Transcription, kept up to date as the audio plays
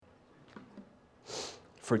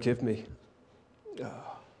Forgive me.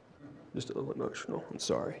 Just a little emotional. I'm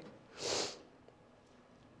sorry.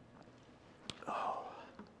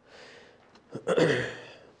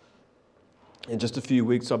 In just a few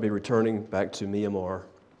weeks, I'll be returning back to Myanmar.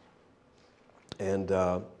 And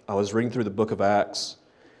I was reading through the book of Acts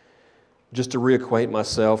just to reacquaint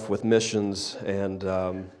myself with missions and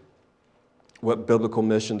what biblical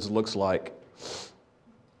missions looks like.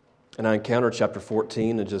 And I encountered chapter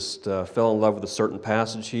 14 and just fell in love with a certain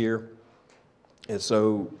passage here. And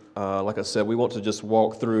so, like I said, we want to just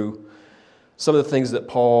walk through some of the things that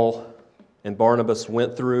Paul and Barnabas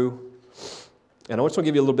went through. And I just want to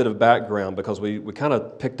give you a little bit of background because we kind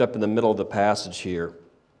of picked up in the middle of the passage here.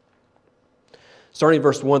 Starting in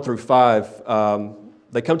verse 1 through 5,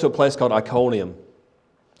 they come to a place called Iconium.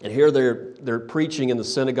 And here they're preaching in the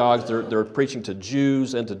synagogues. They're preaching to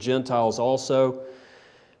Jews and to Gentiles also,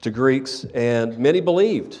 to Greeks, and many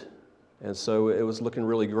believed. And so it was looking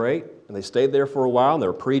really great. And they stayed there for a while, and they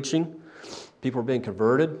were preaching. People were being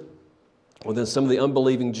converted. Well, then some of the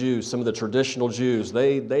unbelieving Jews, some of the traditional Jews,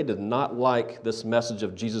 they did not like this message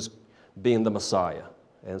of Jesus being the Messiah.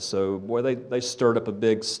 And so, boy, they stirred up a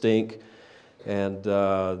big stink, and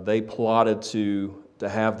they plotted to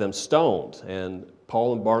have them stoned. And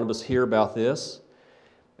Paul and Barnabas hear about this,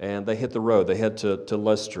 and they hit the road. They head to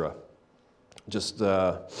Lystra, just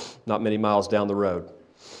not many miles down the road.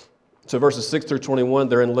 So verses 6 through 21,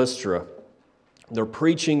 they're in Lystra. They're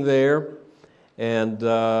preaching there, and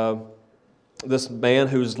this man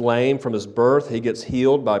who's lame from his birth, he gets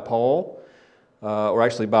healed by Paul, or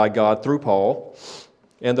actually by God through Paul.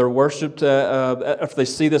 And they're worshipped, after they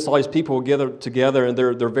see this, all these people gather together, and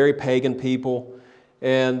they're very pagan people.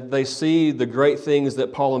 And they see the great things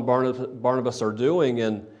that Paul and Barnabas are doing,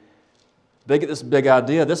 and they get this big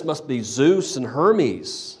idea. This must be Zeus and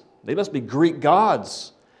Hermes. They must be Greek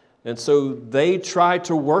gods. And so they try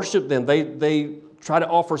to worship them. They try to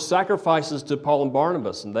offer sacrifices to Paul and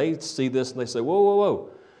Barnabas. And they see this and they say, whoa.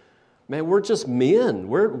 Man, we're just men.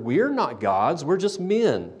 We're not gods. We're just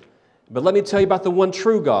men. But let me tell you about the one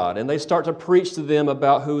true God. And they start to preach to them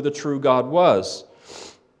about who the true God was,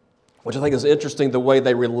 which I think is interesting the way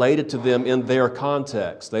they related to them in their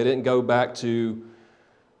context. They didn't go back to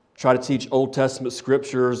try to teach Old Testament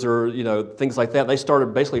scriptures or things like that. They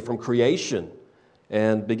started basically from creation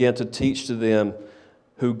and began to teach to them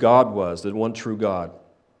who God was, the one true God.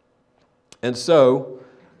 And so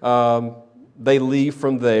they leave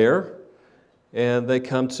from there, and they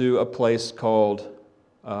come to a place called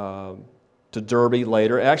to Derbe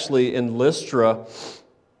later. Actually, in Lystra,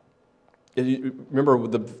 remember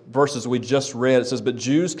the verses we just read, it says, "But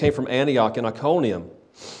Jews came from Antioch and Iconium,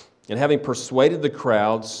 and having persuaded the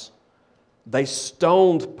crowds, they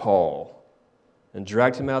stoned Paul and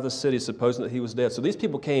dragged him out of the city, supposing that he was dead." So these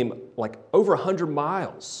people came like over 100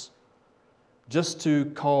 miles just to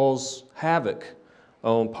cause havoc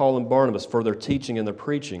on Paul and Barnabas for their teaching and their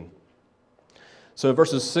preaching. So in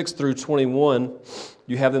verses 6 through 21,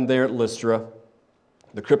 you have them there at Lystra.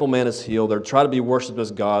 The crippled man is healed. They're trying to be worshipped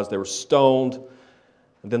as gods. They were stoned.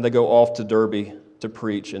 And then they go off to Derbe to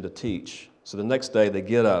preach and to teach. So the next day they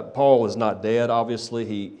get up. Paul is not dead, obviously.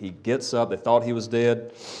 He gets up. They thought he was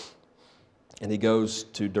dead. And he goes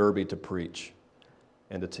to Derbe to preach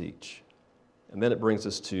and to teach. And then it brings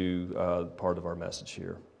us to part of our message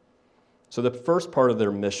here. So the first part of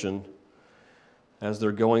their mission, as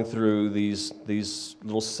they're going through these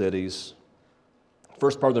little cities,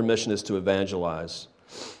 first part of their mission is to evangelize.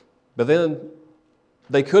 But then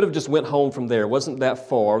they could have just went home from there. It wasn't that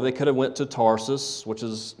far. They could have went to Tarsus, which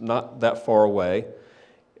is not that far away.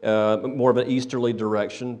 More of an easterly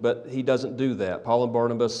direction, but he doesn't do that. Paul and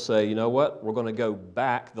Barnabas say, you know what, we're going to go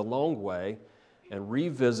back the long way and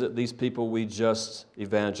revisit these people we just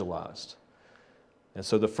evangelized. And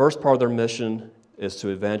so the first part of their mission is to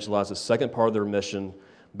evangelize. The second part of their mission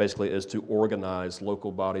basically is to organize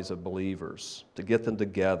local bodies of believers, to get them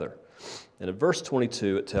together. And in verse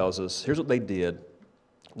 22 it tells us, here's what they did.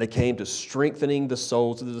 They came to strengthening the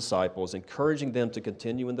souls of the disciples, encouraging them to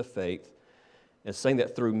continue in the faith, and saying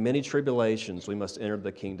that through many tribulations we must enter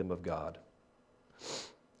the kingdom of God.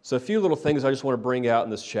 So a few little things I just want to bring out in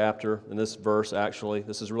this chapter, in this verse actually.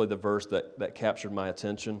 This is really the verse that captured my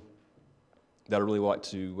attention, that I really like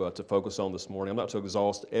to focus on this morning. I'm not to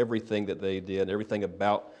exhaust everything that they did, everything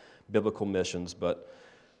about biblical missions, but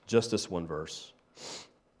just this one verse.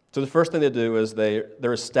 So the first thing they do is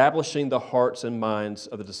they're establishing the hearts and minds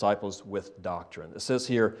of the disciples with doctrine. It says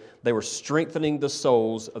here, they were strengthening the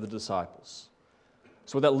souls of the disciples.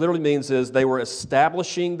 So what that literally means is they were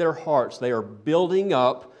establishing their hearts. They are building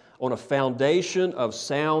up on a foundation of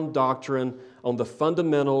sound doctrine on the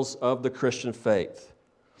fundamentals of the Christian faith.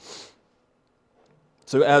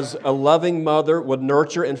 So as a loving mother would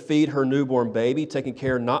nurture and feed her newborn baby, taking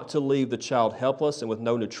care not to leave the child helpless and with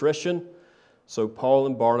no nutrition, so Paul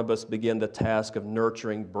and Barnabas began the task of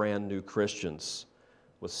nurturing brand new Christians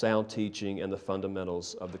with sound teaching and the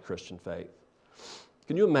fundamentals of the Christian faith.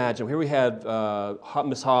 Can you imagine? Here we had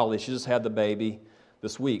Miss Holly. She just had the baby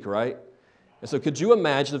this week, right? And so could you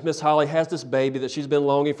imagine if Miss Holly has this baby that she's been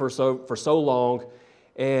longing for so long,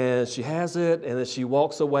 and she has it, and then she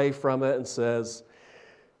walks away from it and says,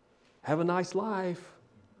 "Have a nice life."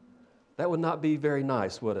 That would not be very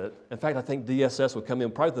nice, would it? In fact, I think DSS would come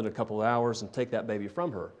in probably within a couple of hours and take that baby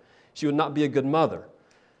from her. She would not be a good mother.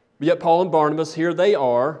 But yet Paul and Barnabas, here they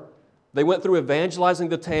are. They went through evangelizing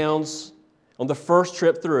the towns on the first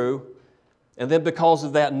trip through, and then because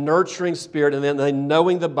of that nurturing spirit, and then they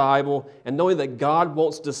knowing the Bible and knowing that God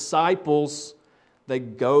wants disciples, they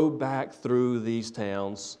go back through these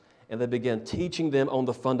towns and they begin teaching them on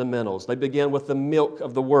the fundamentals. They begin with the milk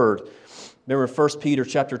of the Word. Remember in 1 Peter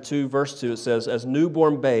chapter 2, verse 2, it says, "As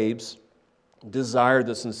newborn babes, desire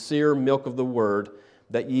the sincere milk of the Word,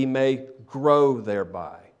 that ye may grow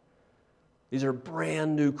thereby." These are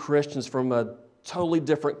brand new Christians from a totally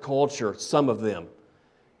different culture, some of them.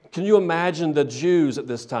 Can you imagine the Jews at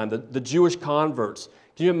this time, the Jewish converts?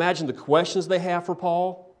 Can you imagine the questions they have for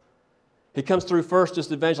Paul? He comes through first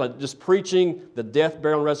just evangelizing, just preaching the death,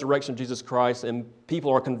 burial, and resurrection of Jesus Christ, and people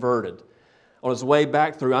are converted. On his way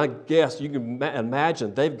back through, I guess you can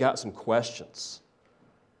imagine they've got some questions.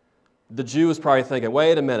 The Jew is probably thinking,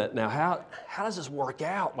 wait a minute, now how does this work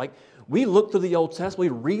out? Like, we look through the Old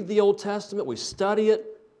Testament, we read the Old Testament, we study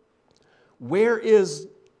it. Where is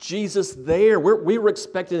Jesus there? We were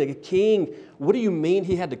expecting a king. What do you mean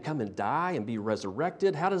he had to come and die and be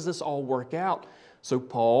resurrected? How does this all work out? So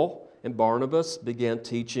Paul and Barnabas began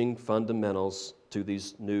teaching fundamentals to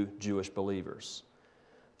these new Jewish believers.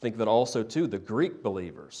 Think of it also, too, the Greek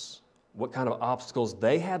believers, what kind of obstacles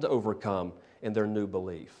they had to overcome in their new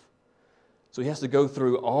belief. So he has to go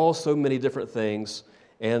through so many different things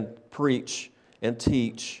and preach and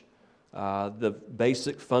teach the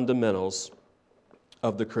basic fundamentals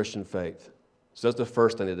of the Christian faith. So that's the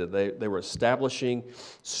first thing they did. They were establishing,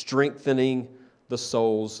 strengthening the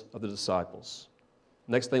souls of the disciples.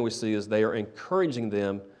 Next thing we see is they are encouraging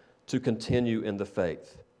them to continue in the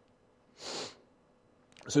faith.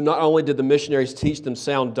 So not only did the missionaries teach them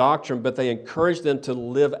sound doctrine, but they encouraged them to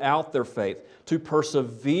live out their faith, to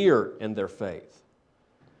persevere in their faith.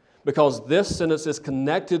 Because this sentence is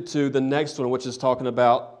connected to the next one, which is talking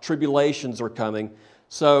about tribulations are coming.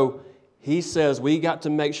 So he says, we got to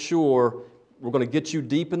make sure we're going to get you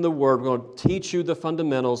deep in the Word, we're going to teach you the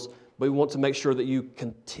fundamentals, but we want to make sure that you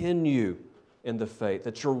continue in the faith,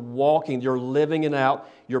 that you're walking, you're living it out,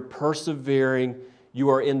 you're persevering, you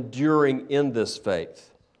are enduring in this faith.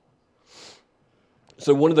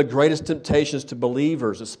 So one of the greatest temptations to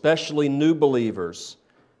believers, especially new believers,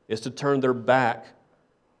 is to turn their back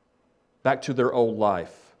to their old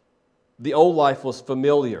life. The old life was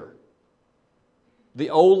familiar. The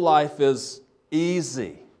old life is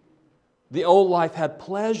easy. The old life had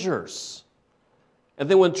pleasures. And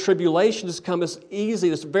then when tribulations come, it's easy.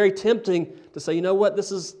 It's very tempting to say, you know what,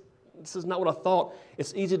 this is not what I thought.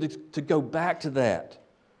 It's easy to go back to that.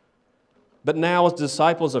 But now as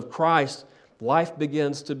disciples of Christ, life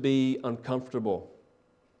begins to be uncomfortable,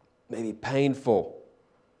 maybe painful.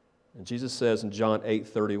 And Jesus says in John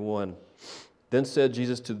 8:31, "Then said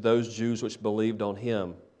Jesus to those Jews which believed on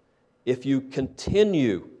him, If you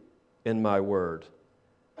continue in my word,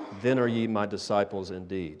 then are ye my disciples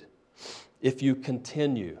indeed." If you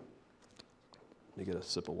continue. Let me get a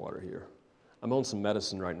sip of water here. I'm on some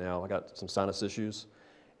medicine right now. I got some sinus issues,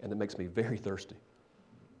 and it makes me very thirsty.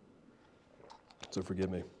 So forgive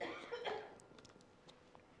me.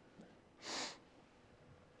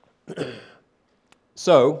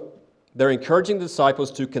 So, they're encouraging the disciples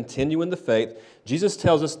to continue in the faith. Jesus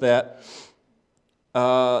tells us that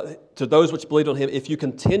to those which believe on him, if you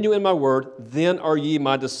continue in my word, then are ye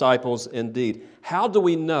my disciples indeed. How do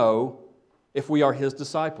we know if we are his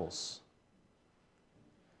disciples?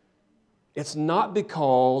 It's not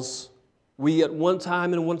because we at one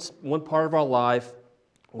time in one part of our life,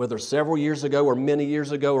 whether several years ago or many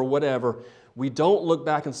years ago or whatever, we don't look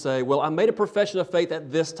back and say, well, I made a profession of faith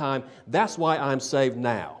at this time, that's why I'm saved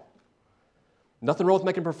now. Nothing wrong with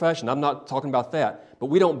making a profession. I'm not talking about that. But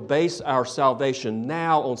we don't base our salvation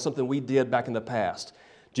now on something we did back in the past.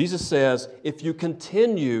 Jesus says, if you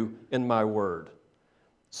continue in my word.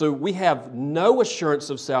 So we have no assurance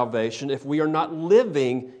of salvation if we are not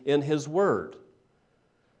living in his word.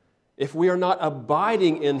 if we are not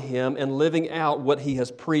abiding in Him and living out what He has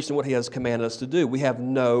preached and what He has commanded us to do, we have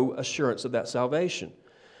no assurance of that salvation.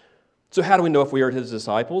 So how do we know if we are His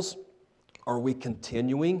disciples? Are we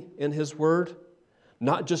continuing in His Word?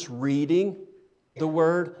 Not just reading the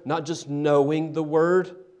Word, not just knowing the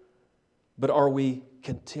Word, but are we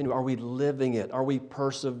continuing? Are we living it? Are we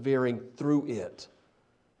persevering through it?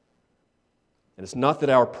 And it's not that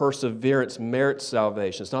our perseverance merits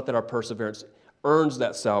salvation. It's not that our perseverance earns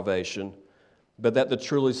that salvation, but that the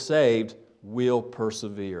truly saved will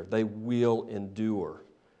persevere. They will endure.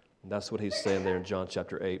 And that's what he's saying there in John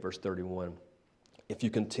chapter 8, verse 31. If you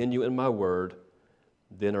continue in my word,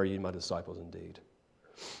 then are you my disciples indeed.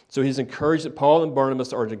 So he's encouraged that Paul and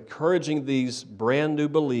Barnabas are encouraging these brand new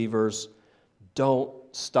believers, don't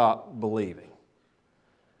stop believing.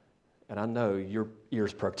 And I know your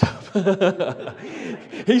ears perked up.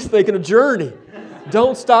 He's thinking of Journey.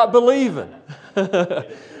 Don't stop believing.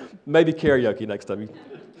 Maybe karaoke next time.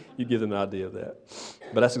 You give them an idea of that.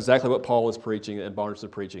 But that's exactly what Paul is preaching and Barnabas is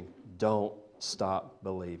preaching. Don't stop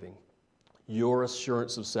believing. Your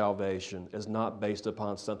assurance of salvation is not based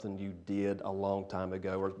upon something you did a long time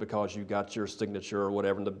ago or because you got your signature or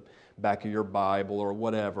whatever in the back of your Bible or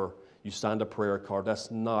whatever. You signed a prayer card.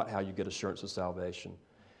 That's not how you get assurance of salvation.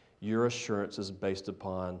 Your assurance is based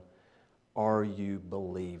upon, are you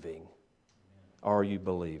believing? Are you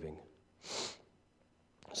believing?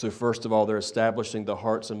 So first of all, they're establishing the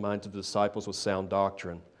hearts and minds of the disciples with sound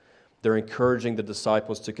doctrine. They're encouraging the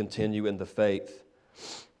disciples to continue in the faith.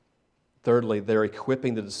 Thirdly, they're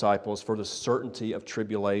equipping the disciples for the certainty of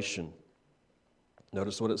tribulation.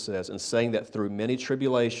 Notice what it says, and saying that through many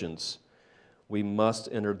tribulations, we must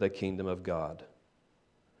enter the kingdom of God.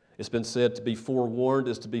 It's been said to be forewarned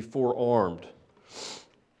is to be forearmed.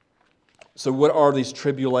 So what are these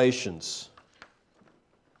tribulations?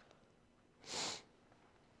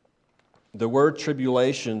 The word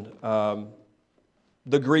tribulation,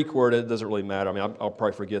 the Greek word, it doesn't really matter. I mean, I'll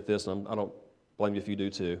probably forget this, and I don't blame you if you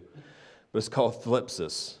do too. But it's called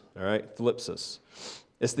thlipsis, all right? Thlipsis.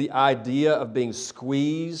 It's the idea of being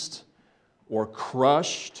squeezed or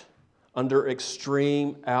crushed under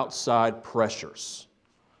extreme outside pressures.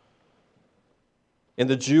 In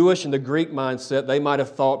the Jewish and the Greek mindset, they might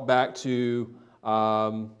have thought back to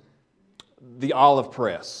the olive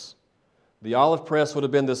press. The olive press would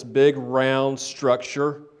have been this big round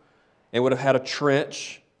structure and would have had a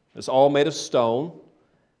trench. It's all made of stone.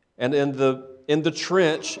 And in the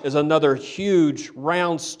trench is another huge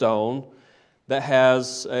round stone that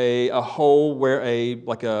has a hole where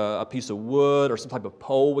a piece of wood or some type of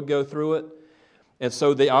pole would go through it. And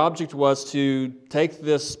so the object was to take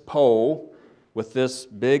this pole with this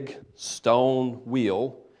big stone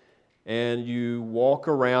wheel, and you walk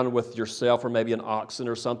around with yourself or maybe an oxen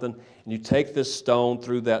or something, and you take this stone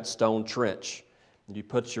through that stone trench. And you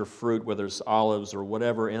put your fruit, whether it's olives or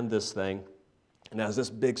whatever, in this thing. And as this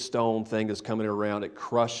big stone thing is coming around, it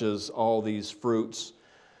crushes all these fruits,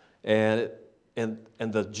 and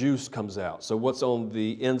the juice comes out. So what's on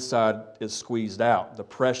the inside is squeezed out. The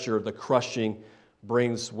pressure, the crushing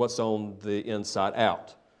brings what's on the inside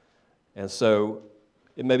out. And so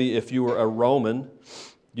maybe if you were a Roman,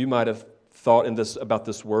 you might have thought about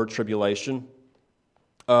this word, tribulation,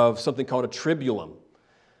 of something called a tribulum.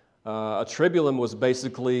 A tribulum was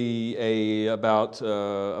basically about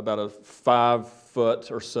a 5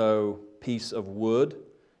 foot or so piece of wood,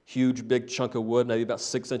 huge big chunk of wood, maybe about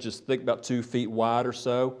 6 inches thick, about 2 feet wide or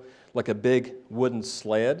so, like a big wooden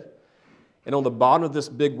sled. And on the bottom of this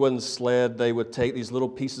big wooden sled, they would take these little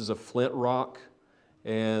pieces of flint rock,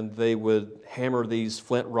 and they would hammer these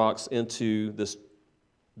flint rocks into this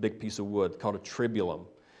big piece of wood called a tribulum.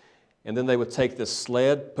 And then they would take this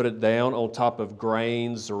sled, put it down on top of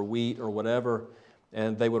grains or wheat or whatever,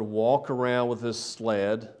 and they would walk around with this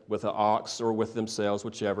sled, with an ox or with themselves,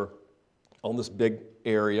 whichever, on this big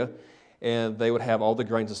area. And they would have all the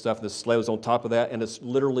grains and stuff, and the sled was on top of that, and it's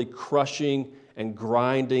literally crushing and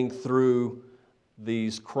grinding through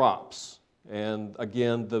these crops. And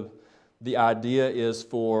again, the idea is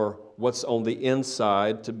for what's on the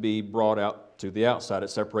inside to be brought out to the outside.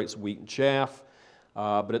 It separates wheat and chaff,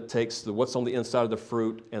 but it takes what's on the inside of the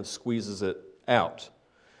fruit and squeezes it out.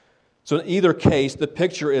 So in either case, the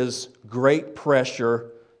picture is great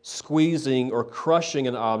pressure squeezing or crushing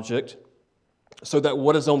an object so that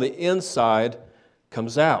what is on the inside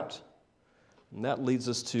comes out. And that leads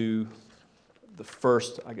us to the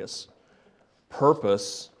first,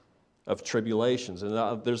 purpose of tribulations.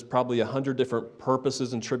 And there's probably 100 different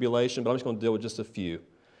purposes in tribulation, but I'm just going to deal with just a few.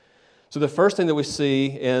 So the first thing that we see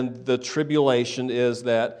in the tribulation is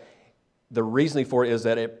that the reasoning for it is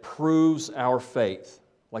that it proves our faith.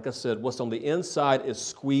 Like I said, what's on the inside is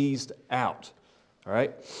squeezed out. All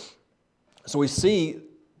right? So we see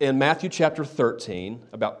in Matthew chapter 13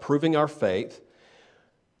 about proving our faith,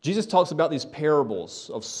 Jesus talks about these parables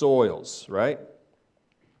of soils, right?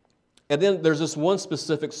 And then there's this one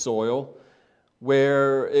specific soil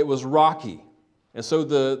where it was rocky. And so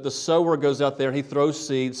the sower goes out there and he throws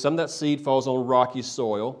seed. Some of that seed falls on rocky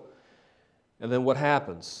soil. And then what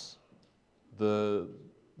happens? The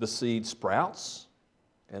seed sprouts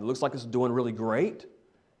and it looks like it's doing really great.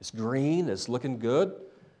 It's green, it's looking good.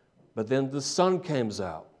 But then the sun comes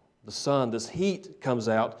out. The sun, this heat comes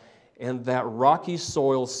out, and that rocky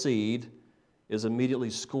soil seed is immediately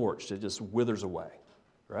scorched. It just withers away,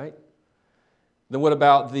 right? Then what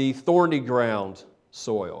about the thorny ground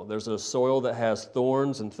soil? There's a soil that has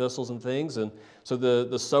thorns and thistles and things, and so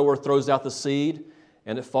the sower throws out the seed,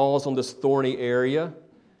 and it falls on this thorny area,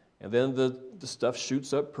 and then the stuff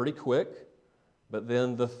shoots up pretty quick, but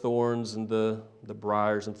then the thorns and the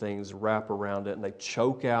briars and things wrap around it, and they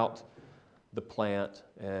choke out the plant,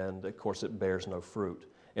 and of course it bears no fruit.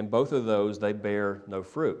 In both of those, they bear no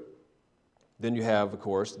fruit. Then you have, of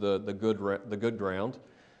course, the good ground,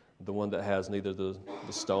 the one that has neither the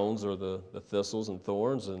stones or the thistles and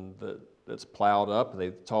thorns, and it's plowed up,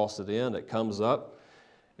 they toss it in, it comes up.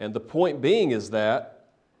 And the point being is that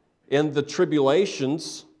in the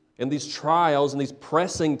tribulations, in these trials, in these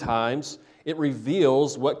pressing times, it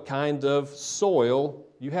reveals what kind of soil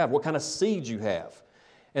you have, what kind of seed you have.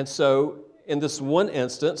 And so in this one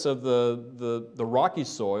instance of the rocky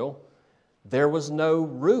soil, there was no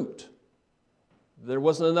root. There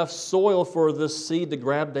wasn't enough soil for this seed to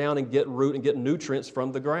grab down and get root and get nutrients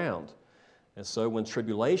from the ground. And so when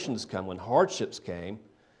tribulations come, when hardships came,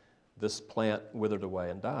 this plant withered away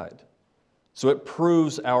and died. So it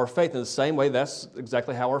proves our faith. In the same way, that's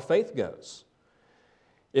exactly how our faith goes.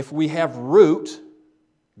 If we have root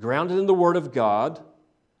grounded in the Word of God,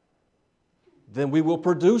 then we will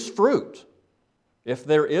produce fruit. If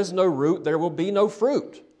there is no root, there will be no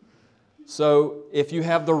fruit. So if you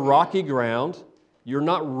have the rocky ground, you're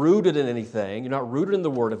not rooted in anything, you're not rooted in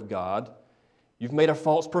the Word of God, you've made a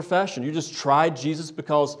false profession. You just tried Jesus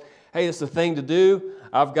because, hey, it's the thing to do.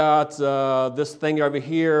 I've got this thing over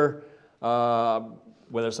here,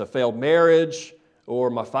 whether it's a failed marriage, or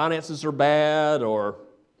my finances are bad, or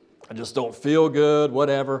I just don't feel good,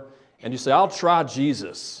 whatever. And you say, I'll try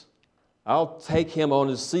Jesus. I'll take Him on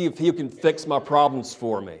and see if He can fix my problems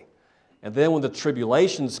for me. And then when the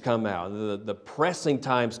tribulations come out, the pressing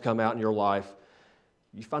times come out in your life,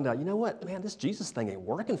 you find out, you know what, man, this Jesus thing ain't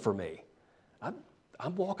working for me.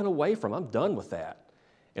 I'm walking away from it. I'm done with that.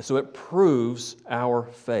 And so it proves our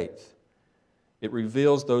faith. It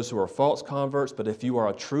reveals those who are false converts, but if you are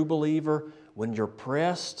a true believer, when you're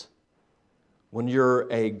pressed, when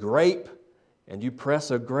you're a grape and you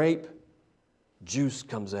press a grape, juice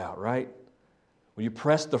comes out, right? When you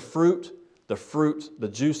press the fruit, the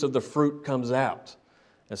juice of the fruit comes out.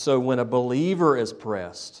 And so when a believer is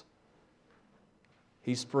pressed,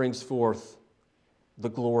 he springs forth the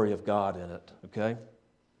glory of God in it, okay?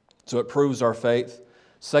 So it proves our faith.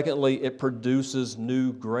 Secondly, it produces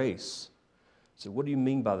new grace. So what do you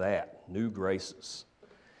mean by that, new graces?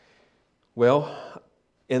 Well,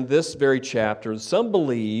 in this very chapter, some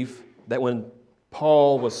believe that when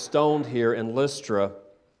Paul was stoned here in Lystra,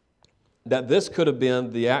 that this could have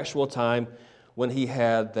been the actual time when he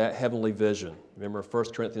had that heavenly vision. Remember 1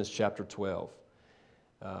 Corinthians chapter 12.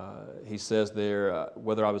 He says there,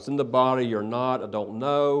 whether I was in the body or not, I don't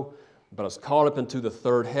know, but I was caught up into the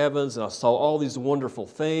third heavens, and I saw all these wonderful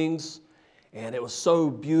things, and it was so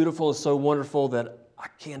beautiful and so wonderful that I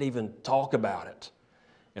can't even talk about it.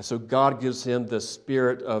 And so God gives him this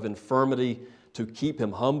spirit of infirmity to keep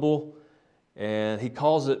him humble, and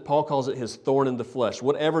Paul calls it his thorn in the flesh,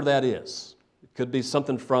 whatever that is. It could be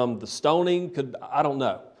something from the stoning, I don't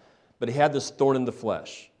know. But he had this thorn in the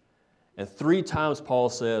flesh. And 3 times Paul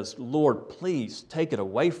says, Lord, please take it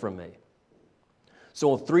away from me.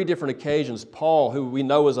 So on 3 different occasions, Paul, who we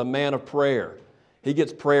know is a man of prayer, he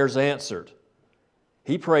gets prayers answered.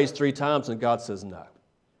 He prays 3 times and God says no.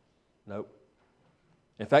 Nope.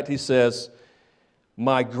 In fact, he says,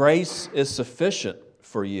 my grace is sufficient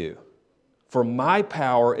for you, for my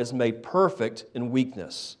power is made perfect in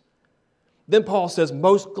weakness. Then Paul says,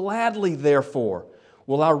 most gladly, therefore,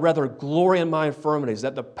 will I rather glory in my infirmities,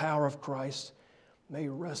 that the power of Christ may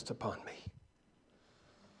rest upon me.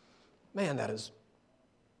 Man, that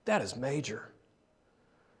is major.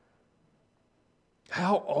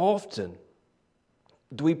 How often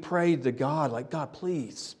do we pray to God like, God,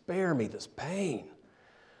 please spare me this pain.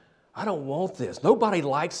 I don't want this. Nobody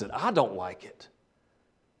likes it. I don't like it.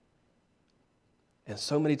 And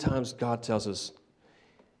so many times God tells us,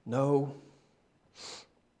 no,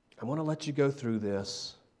 I'm going to let you go through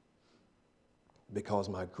this because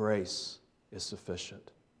my grace is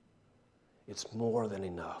sufficient. It's more than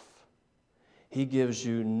enough. He gives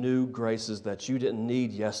you new graces that you didn't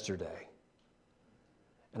need yesterday.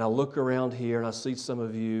 And I look around here and I see some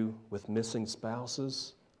of you with missing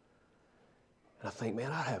spouses. And I think,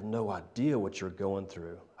 man, I have no idea what you're going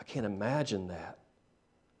through. I can't imagine that.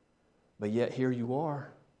 But yet here you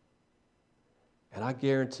are. And I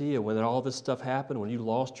guarantee you, when all this stuff happened, when you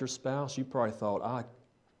lost your spouse, you probably thought,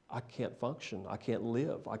 I can't function. I can't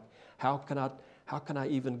live. How can I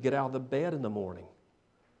even get out of the bed in the morning?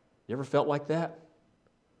 You ever felt like that?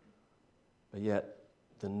 But yet,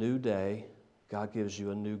 the new day, God gives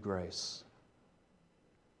you a new grace.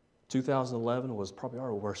 2011 was probably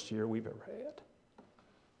our worst year we've ever had.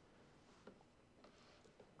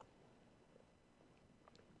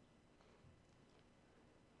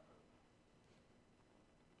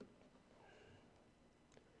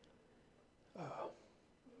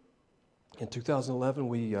 In 2011,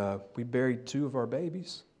 we buried 2 of our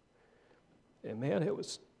babies, and man, it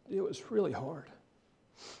was really hard.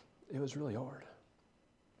 It was really hard.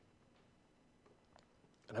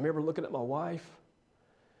 And I remember looking at my wife,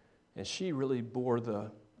 and she really bore the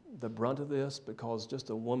brunt of this because just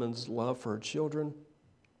a woman's love for her children,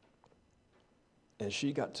 and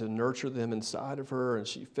she got to nurture them inside of her, and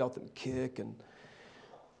she felt them kick, and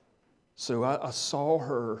so I saw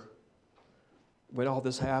her when all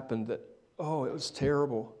this happened that, oh, it was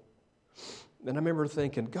terrible. And I remember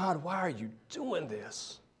thinking, God, why are you doing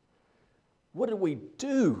this? What did we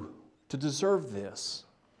do to deserve this?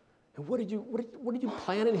 And what are you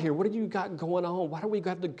planning here? What have you got going on? Why do we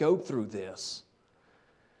have to go through this?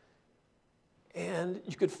 And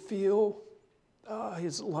you could feel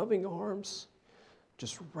his loving arms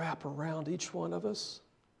just wrap around each one of us.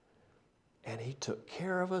 And he took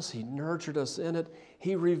care of us. He nurtured us in it.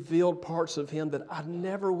 He revealed parts of him that I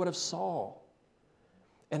never would have saw.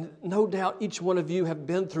 And no doubt each one of you have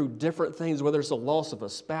been through different things, whether it's the loss of a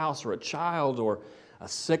spouse or a child or a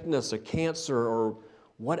sickness, a cancer, or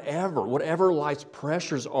whatever life's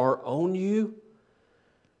pressures are on you.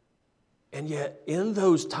 And yet in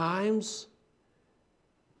those times,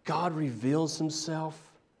 God reveals himself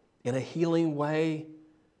in a healing way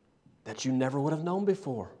that you never would have known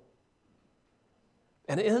before.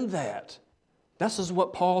 And in that, this is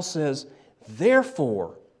what Paul says,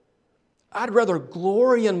 therefore, I'd rather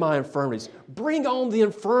glory in my infirmities. Bring on the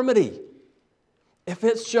infirmity if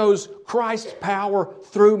it shows Christ's power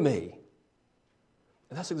through me.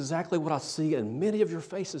 And that's exactly what I see in many of your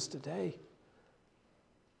faces today.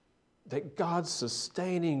 That God's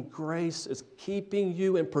sustaining grace is keeping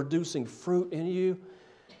you and producing fruit in you.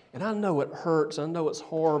 And I know it hurts, I know it's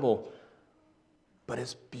horrible, but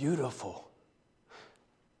it's beautiful.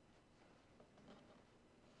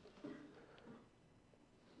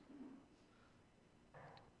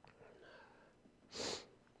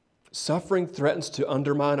 Suffering threatens to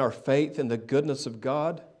undermine our faith in the goodness of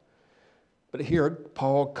God. But here,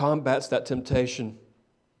 Paul combats that temptation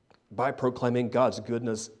by proclaiming God's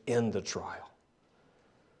goodness in the trial.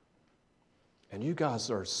 And you guys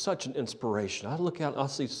are such an inspiration. I look out and I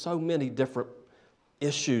see so many different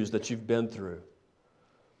issues that you've been through.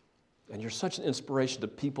 And you're such an inspiration to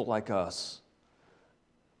people like us.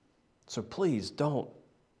 So please don't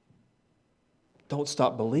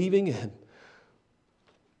stop believing, and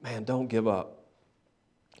man, don't give up.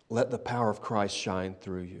 Let the power of Christ shine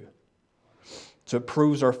through you. So it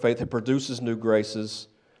proves our faith, it produces new graces,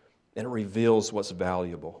 and it reveals what's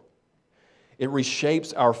valuable. It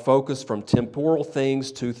reshapes our focus from temporal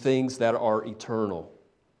things to things that are eternal.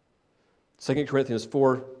 2 Corinthians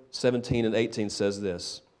 4:17 and 18 says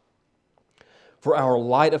this, for our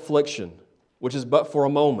light affliction, which is but for a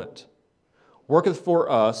moment, worketh for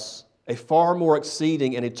us a far more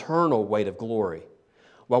exceeding and eternal weight of glory,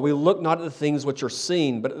 while we look not at the things which are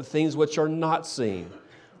seen, but at the things which are not seen.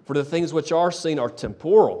 For the things which are seen are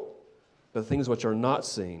temporal, but the things which are not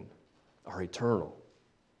seen are eternal.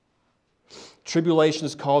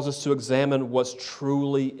 Tribulations cause us to examine what's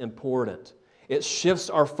truly important. It shifts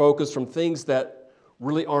our focus from things that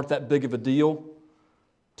really aren't that big of a deal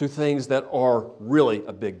to things that are really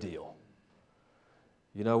a big deal.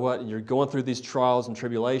 You know what? You're going through these trials and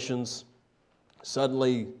tribulations.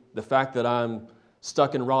 Suddenly, the fact that I'm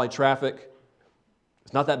stuck in Raleigh traffic,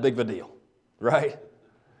 it's not that big of a deal, right?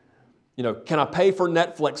 You know, can I pay for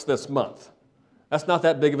Netflix this month? That's not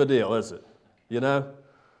that big of a deal, is it? You know?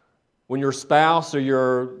 When your spouse or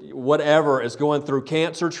your whatever is going through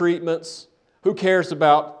cancer treatments, who cares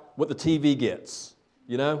about what the TV gets?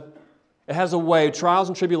 You know? It has a way, trials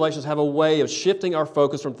and tribulations have a way of shifting our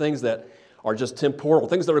focus from things that are just temporal,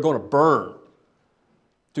 things that are going to burn,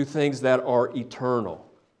 to things that are eternal.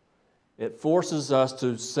 It forces us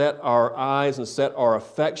to set our eyes and set our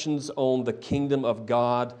affections on the kingdom of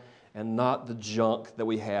God and not the junk that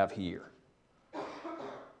we have here.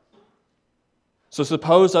 So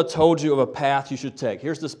suppose I told you of a path you should take.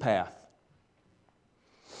 Here's this path.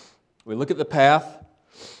 We look at the path.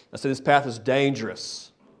 I say this path is dangerous.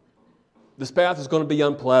 This path is going to be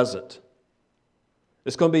unpleasant.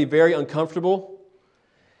 It's going to be very uncomfortable.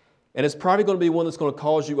 And it's probably going to be one that's going to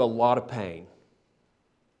cause you a lot of pain.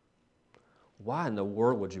 Why in the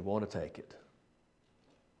world would you want to take it?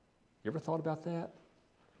 You ever thought about that?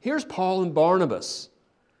 Here's Paul and Barnabas.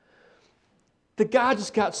 The guy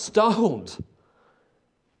just got stoned.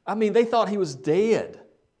 I mean, they thought he was dead.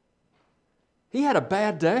 He had a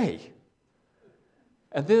bad day.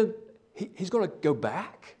 And then he's going to go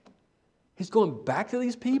back? He's going back to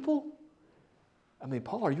these people? I mean,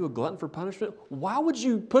 Paul, are you a glutton for punishment? Why would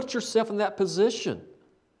you put yourself in that position?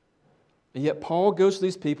 And yet Paul goes to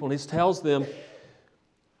these people and he tells them,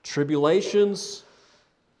 tribulations,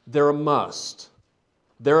 they're a must.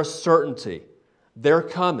 They're a certainty. They're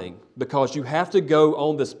coming because you have to go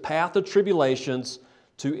on this path of tribulations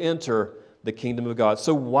to enter the kingdom of God.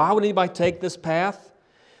 So why would anybody take this path?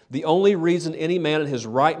 The only reason any man in his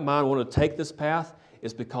right mind would want to take this path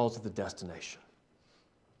is because of the destination.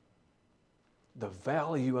 The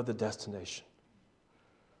value of the destination.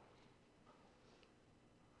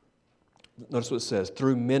 Notice what it says.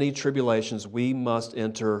 Through many tribulations we must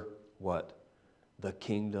enter what? The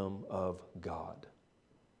kingdom of God.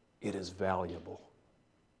 It is valuable.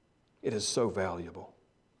 It is so valuable.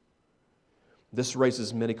 This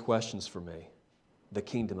raises many questions for me. The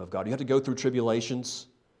kingdom of God. You have to go through tribulations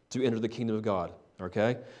to enter the kingdom of God.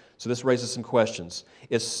 Okay? So this raises some questions.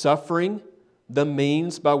 Is suffering the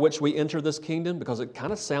means by which we enter this kingdom? Because it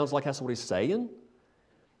kind of sounds like that's what he's saying.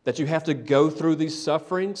 That you have to go through these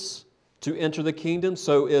sufferings to enter the kingdom.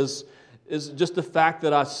 So is just the fact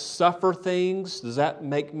that I suffer things, does that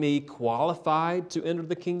make me qualified to enter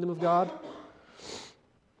the kingdom of God?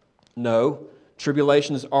 No.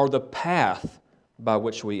 Tribulations are the path by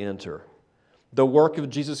which we enter. The work of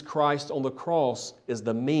Jesus Christ on the cross is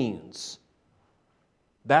the means.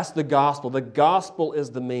 That's the gospel. The gospel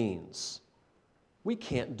is the means. We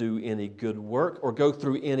can't do any good work or go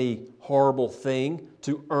through any horrible thing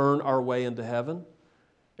to earn our way into heaven.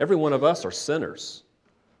 Every one of us are sinners.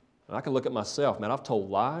 And I can look at myself. Man, I've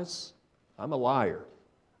told lies. I'm a liar.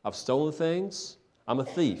 I've stolen things. I'm a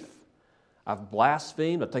thief. I've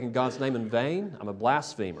blasphemed. I've taken God's name in vain. I'm a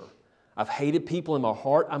blasphemer. I've hated people in my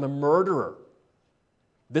heart. I'm a murderer.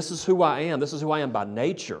 This is who I am. This is who I am by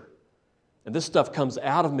nature. And this stuff comes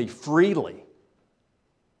out of me freely.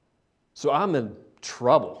 So I'm in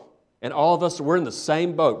trouble. And all of us, we're in the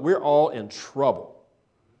same boat. We're all in trouble.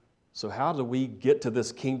 So how do we get to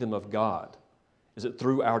this kingdom of God? Is it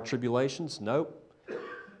through our tribulations? Nope.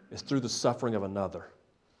 It's through the suffering of another.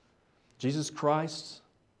 Jesus Christ,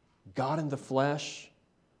 God in the flesh,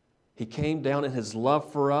 He came down in His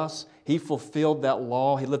love for us. He fulfilled that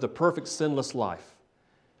law. He lived a perfect, sinless life.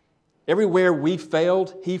 Everywhere we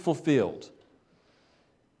failed, He fulfilled.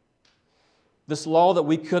 This law that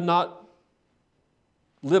we could not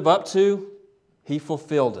live up to, He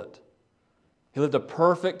fulfilled it. He lived a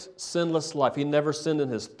perfect, sinless life. He never sinned in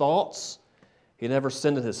His thoughts. He never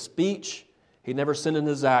sinned in His speech. He never sinned in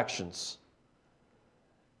His actions.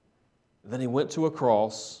 Then He went to a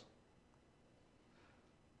cross,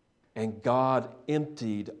 and God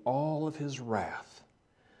emptied all of His wrath,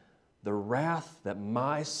 the wrath that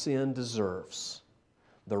my sin deserves,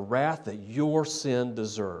 the wrath that your sin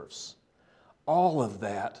deserves. All of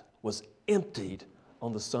that was emptied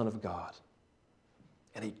on the Son of God.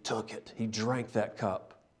 And He took it. He drank that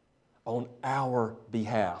cup on our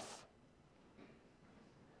behalf.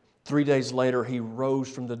 3 days later, He rose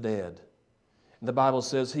from the dead. And the Bible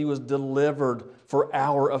says He was delivered for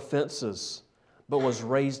our offenses, but was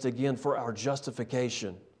raised again for our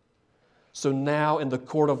justification. So now in the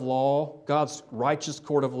court of law, God's righteous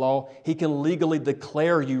court of law, He can legally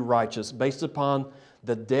declare you righteous based upon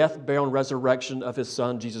the death, burial, and resurrection of His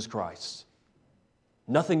Son, Jesus Christ.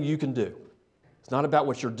 Nothing you can do. It's not about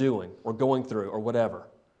what you're doing or going through or whatever.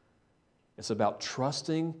 It's about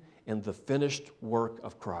trusting in the finished work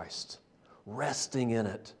of Christ, resting in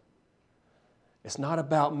it. It's not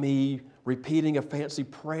about me repeating a fancy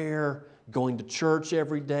prayer, going to church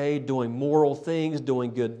every day, doing moral things,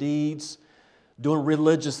 doing good deeds, doing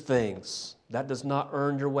religious things. That does not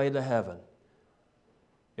earn your way to heaven.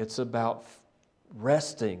 It's about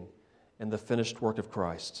resting in the finished work of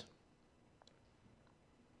Christ.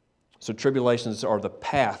 So tribulations are the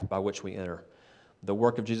path by which we enter. The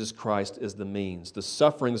work of Jesus Christ is the means. The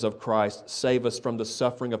sufferings of Christ save us from the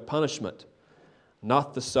suffering of punishment,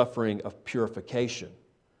 not the suffering of purification.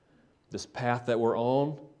 This path that we're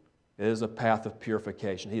on is a path of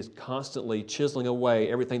purification. He is constantly chiseling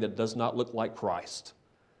away everything that does not look like Christ.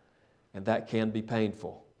 And that can be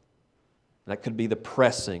painful. That could be the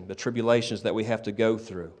pressing, the tribulations that we have to go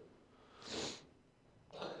through.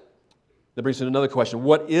 That brings me to another question.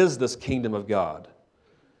 What is this kingdom of God?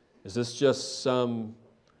 Is this just some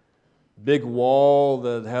big wall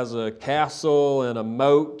that has a castle and a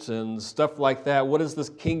moat and stuff like that? What is this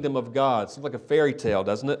kingdom of God? It seems like a fairy tale,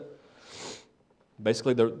 doesn't it?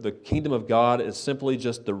 Basically, the kingdom of God is simply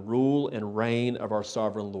just the rule and reign of our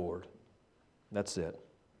sovereign Lord. That's it.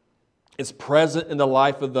 It's present in the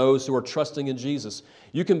life of those who are trusting in Jesus.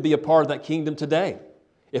 You can be a part of that kingdom today.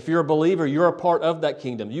 If you're a believer, you're a part of that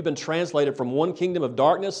kingdom. You've been translated from one kingdom of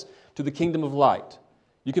darkness to the kingdom of light.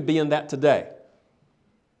 You could be in that today.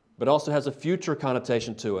 But it also has a future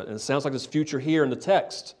connotation to it. And it sounds like this future here in the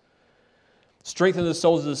text. Strengthening the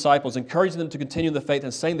souls of the disciples, encouraging them to continue in the faith,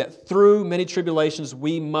 and saying that through many tribulations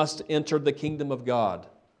we must enter the kingdom of God.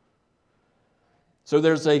 So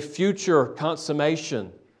there's a future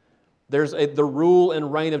consummation. There's the rule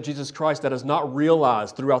and reign of Jesus Christ that is not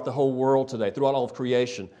realized throughout the whole world today, throughout all of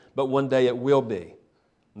creation, but one day it will be.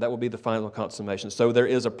 And that will be the final consummation. So there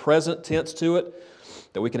is a present tense to it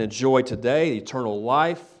that we can enjoy today, eternal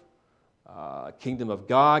life, kingdom of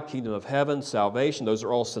God, kingdom of heaven, salvation. Those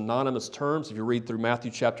are all synonymous terms. If you read through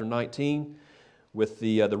Matthew chapter 19 with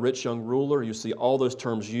the rich young ruler, you see all those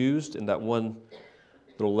terms used in that one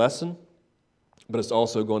little lesson. But it's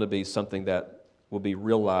also going to be something that will be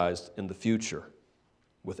realized in the future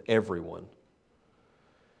with everyone.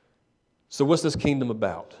 So what's this kingdom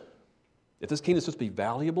about? If this kingdom is supposed to be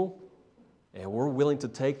valuable, and we're willing to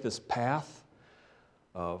take this path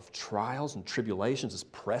of trials and tribulations, this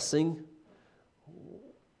pressing,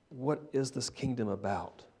 what is this kingdom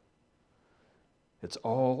about? It's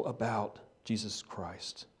all about Jesus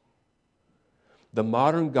Christ. The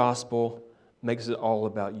modern gospel makes it all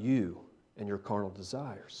about you and your carnal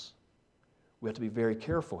desires. We have to be very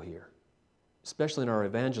careful here, especially in our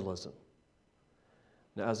evangelism.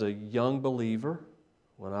 Now, as a young believer,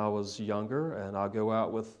 when I was younger, and I'll go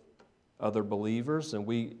out with other believers, and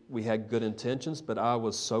we had good intentions, but I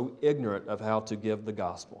was so ignorant of how to give the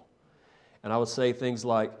gospel. And I would say things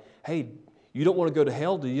like, hey, you don't want to go to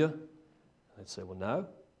hell, do you? And they'd say, well, no.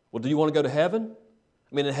 Well, do you want to go to heaven?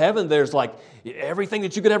 I mean, in heaven, there's like everything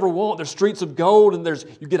that you could ever want. There's streets of gold, and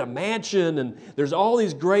you get a mansion, and there's all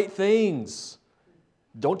these great things.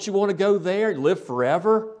 Don't you want to go there and live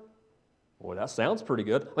forever? Well, that sounds pretty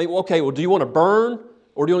good. I mean, okay, well, do you want to burn,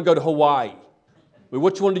 or do you want to go to Hawaii? I mean,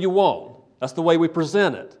 which one do you want? That's the way we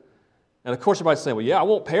present it. And of course, everybody's saying, well, yeah, I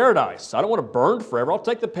want paradise. I don't want to burn forever. I'll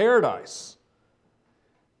take the paradise.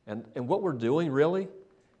 And what we're doing, really,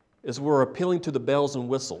 is we're appealing to the bells and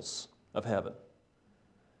whistles of heaven.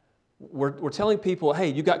 We're telling people, hey,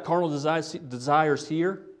 you got carnal desires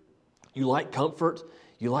here. You like comfort.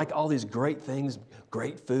 You like all these great things,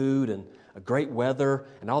 great food and great weather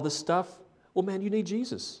and all this stuff. Well, man, you need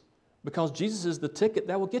Jesus, because Jesus is the ticket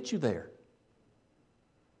that will get you there.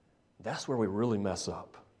 That's where we really mess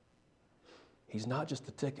up. He's not just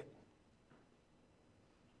the ticket.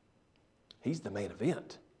 He's the main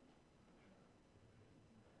event.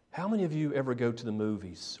 How many of you ever go to the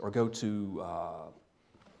movies or go to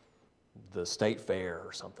the state fair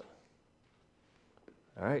or something?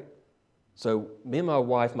 All right. So me and my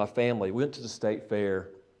wife, my family, we went to the state fair.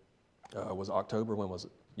 Was it October? When was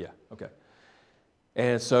it? Yeah, okay.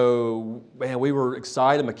 And so, man, we were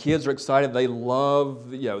excited. My kids are excited. They love,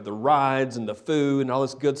 the rides and the food and all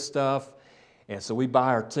this good stuff. And so we buy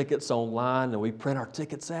our tickets online and we print our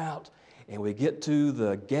tickets out. And we get to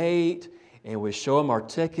the gate and we show them our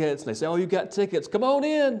tickets. And they say, oh, you got tickets. Come on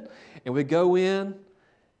in. And we go in.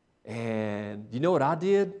 And you know what I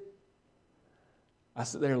did? I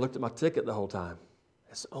sat there and looked at my ticket the whole time.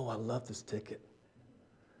 I said, oh, I love this ticket.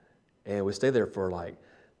 And we stayed there for like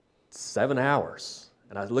 7 hours.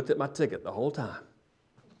 And I looked at my ticket the whole time.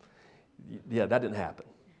 Yeah, that didn't happen.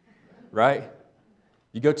 Right?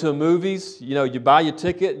 You go to the movies, you buy your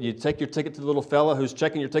ticket, you take your ticket to the little fella who's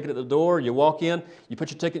checking your ticket at the door, you walk in, you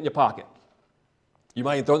put your ticket in your pocket. You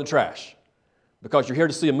might even throw it in the trash because you're here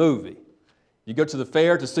to see a movie. You go to the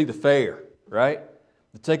fair to see the fair, right?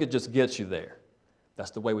 The ticket just gets you there.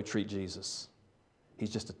 That's the way we treat Jesus. He's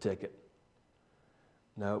just a ticket.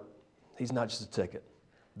 No, he's not just a ticket.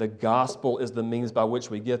 The gospel is the means by which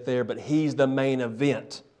we get there, but he's the main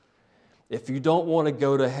event. If you don't want to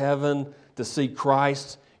go to heaven to see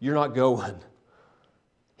Christ, you're not going.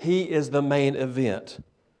 He is the main event,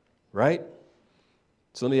 right?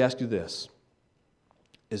 So let me ask you this.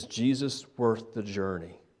 Is Jesus worth the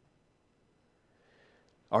journey?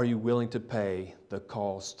 Are you willing to pay the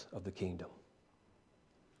cost of the kingdom?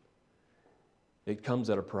 It comes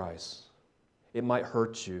at a price. It might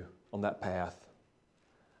hurt you on that path.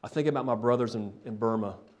 I think about my brothers in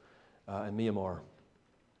Burma and Myanmar.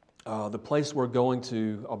 The place we're going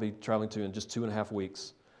to, I'll be traveling to in just 2.5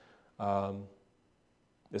 weeks.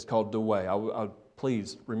 It's called Dawei.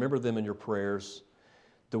 Please remember them in your prayers.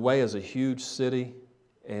 Dawei is a huge city,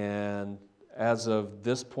 and as of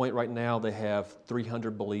this point right now, they have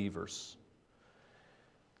 300 believers.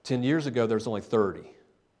 10 years ago, there was only 30.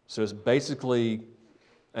 So it's basically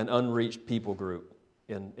an unreached people group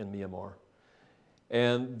in Myanmar.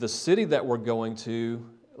 And the city that we're going to,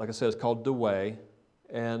 like I said, is called Dawei,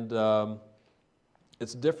 and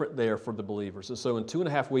it's different there for the believers. And so in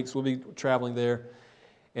 2.5 weeks, we'll be traveling there.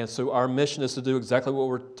 And so our mission is to do exactly what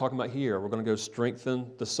we're talking about here. We're going to go strengthen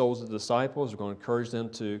the souls of the disciples. We're going to encourage them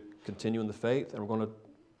to continue in the faith, and we're going to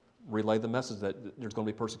relay the message that there's going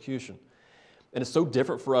to be persecution. And it's so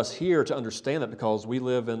different for us here to understand that because we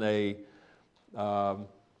live in an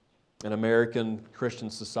American Christian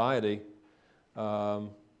society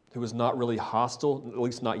who is not really hostile, at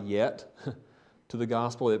least not yet, to the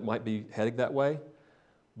gospel. It might be heading that way.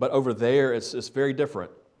 But over there, it's very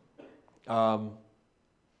different.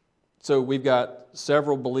 So we've got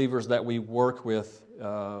several believers that we work with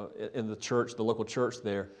in the church, the local church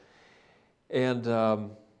there. And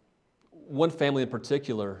one family in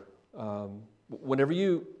particular, whenever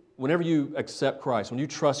you accept Christ, when you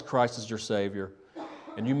trust Christ as your Savior,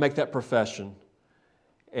 and you make that profession,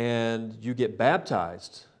 and you get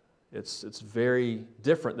baptized, it's very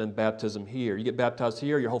different than baptism here. You get baptized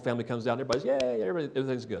here, your whole family comes down, everybody's, yay,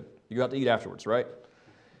 everything's good. You go out to eat afterwards, right?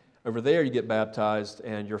 Over there, you get baptized,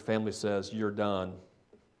 and your family says, you're done.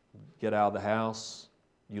 Get out of the house.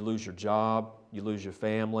 You lose your job. You lose your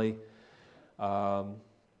family. That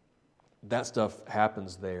stuff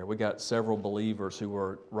happens there. We got several believers who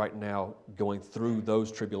are right now going through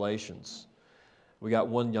those tribulations. We got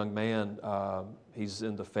one young man. He's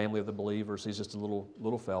in the family of the believers. He's just a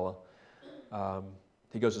little fella.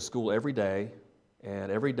 He goes to school every day.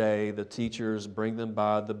 And every day, the teachers bring them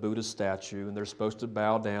by the Buddha statue, and they're supposed to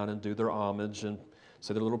bow down and do their homage and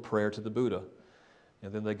say their little prayer to the Buddha.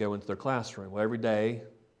 And then they go into their classroom. Well, every day,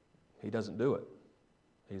 he doesn't do it.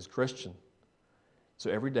 He's a Christian.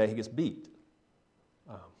 So every day, he gets beat.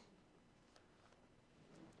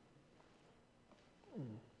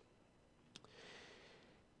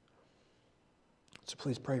 So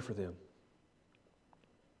please pray for them.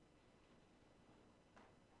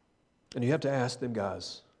 And you have to ask them,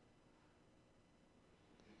 guys,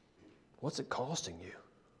 what's it costing you?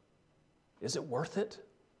 Is it worth it?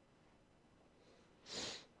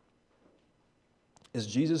 Is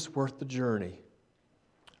Jesus worth the journey?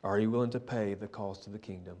 Are you willing to pay the cost of the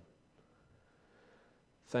kingdom?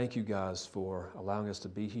 Thank you guys for allowing us to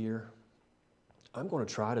be here. I'm going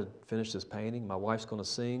to try to finish this painting. My wife's going to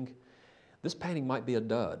sing. This painting might be a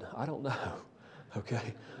dud. I don't know.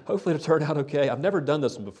 Okay? Hopefully it'll turn out okay. I've never done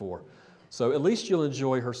this one before. So at least you'll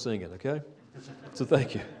enjoy her singing, okay? So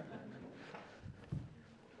thank you.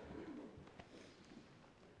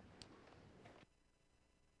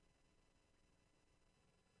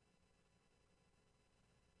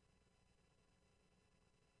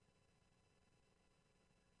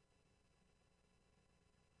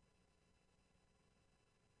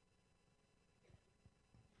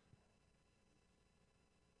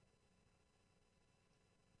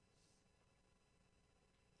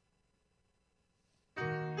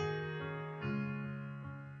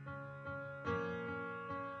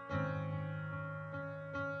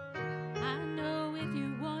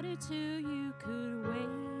 To you could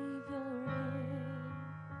wave your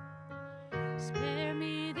hand, spare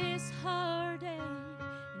me this heartache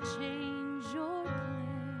and change your plan.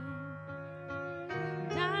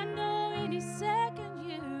 And I know any second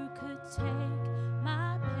you could take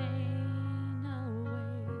my pain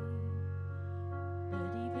away,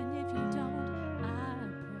 but even if you don't, I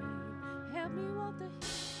pray, help me walk the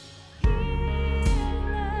Jesus.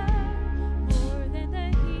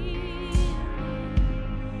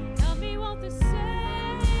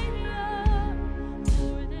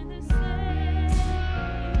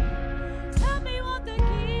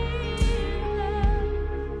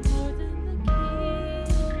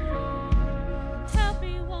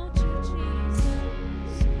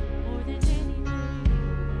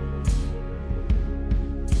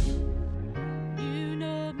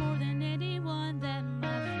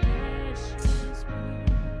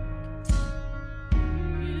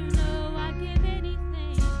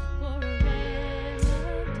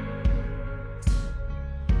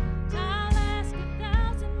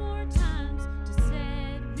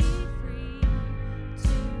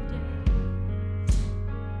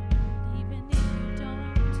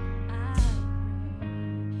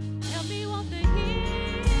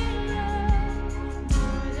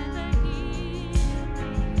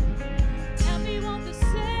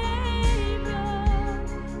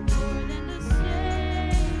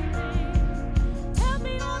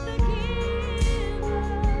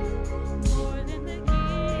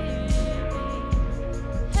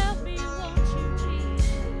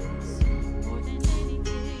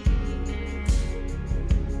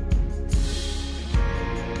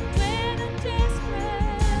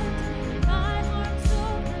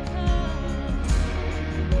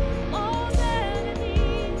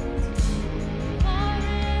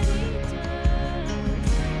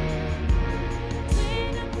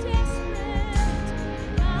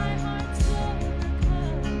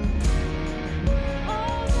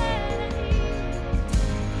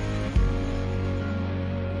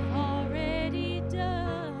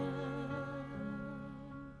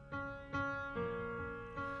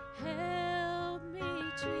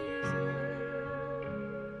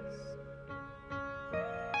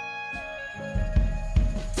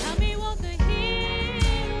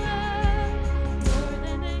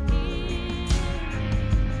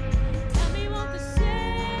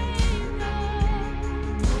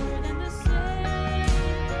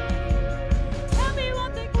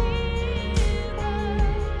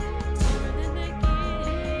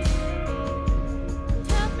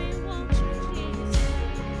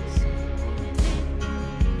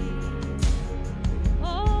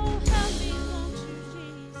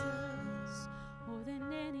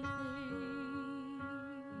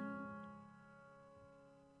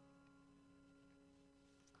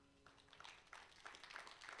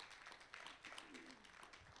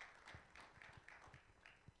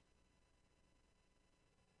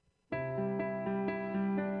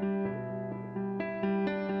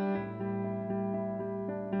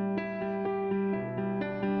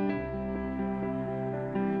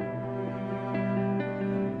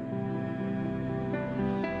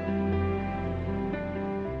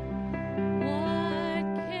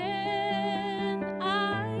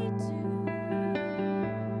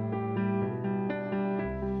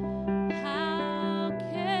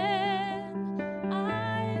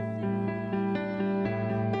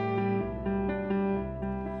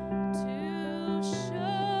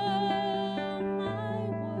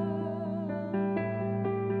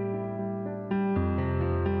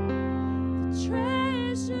 tree.